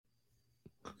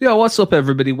Yo, what's up,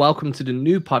 everybody? Welcome to the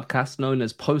new podcast known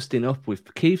as Posting Up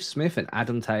with Keith Smith and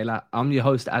Adam Taylor. I'm your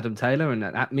host, Adam Taylor, and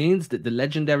that means that the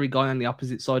legendary guy on the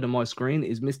opposite side of my screen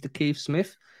is Mr. Keith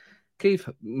Smith. Keith,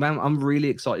 man, I'm really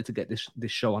excited to get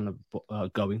this show on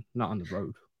the going, not on the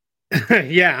road.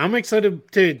 Yeah, I'm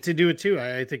excited to do it too.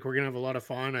 I think we're gonna have a lot of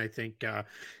fun. I think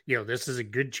this is a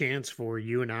good chance for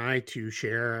you and I to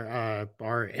share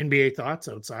our NBA thoughts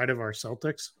outside of our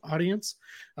Celtics audience.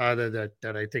 That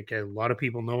I think a lot of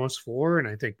people know us for, and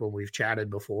I think when we've chatted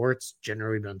before, it's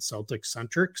generally been Celtics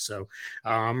centric. So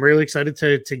I'm really excited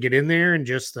to get in there and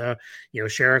just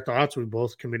share our thoughts. We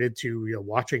both committed to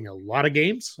watching a lot of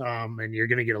games, and you're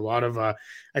gonna get a lot of I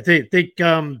think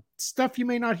stuff you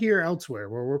may not hear elsewhere,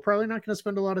 where we're probably not going to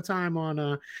spend a lot of time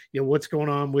on what's going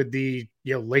on with the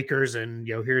Lakers and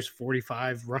here's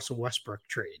 45 Russell Westbrook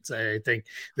trades. I think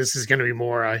this is going to be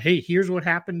more hey, here's what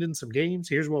happened in some games,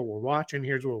 here's what we're watching,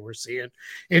 here's what we're seeing,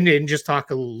 and just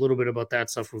talk a little bit about that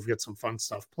stuff. We've got some fun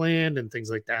stuff planned and things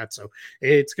like that, so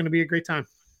it's going to be a great time.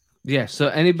 Yeah, so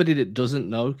anybody that doesn't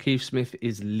know, Keith Smith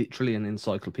is literally an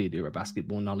encyclopedia of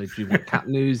basketball knowledge. You want cat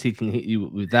news, he can hit you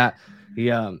with that.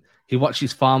 He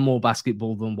watches far more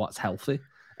basketball than what's healthy,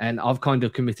 and I've kind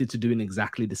of committed to doing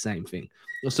exactly the same thing.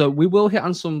 So we will hit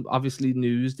on some obviously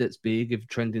news that's big. If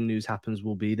trending news happens,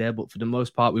 we'll be there. But for the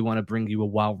most part, we want to bring you a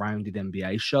well-rounded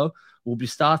NBA show. We'll be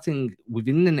starting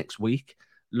within the next week.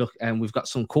 Look, and we've got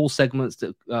some cool segments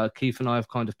that Keith and I have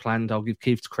kind of planned. I'll give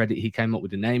Keith credit. He came up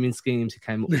with the naming schemes. He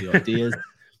came up with the ideas.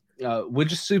 We're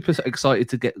just super excited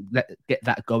to get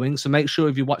that going. So make sure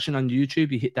if you're watching on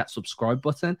YouTube, you hit that subscribe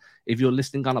button. If you're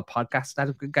listening on a podcast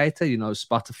aggregator,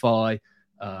 Spotify,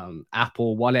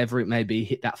 Apple, whatever it may be,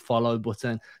 hit that follow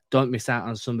button. Don't miss out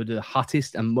on some of the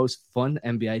hottest and most fun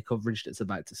NBA coverage that's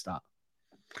about to start.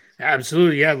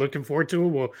 Absolutely. Yeah. Looking forward to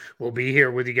it. We'll be here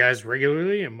with you guys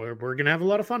regularly, and we're going to have a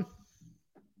lot of fun.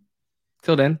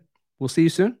 Till then, we'll see you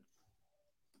soon.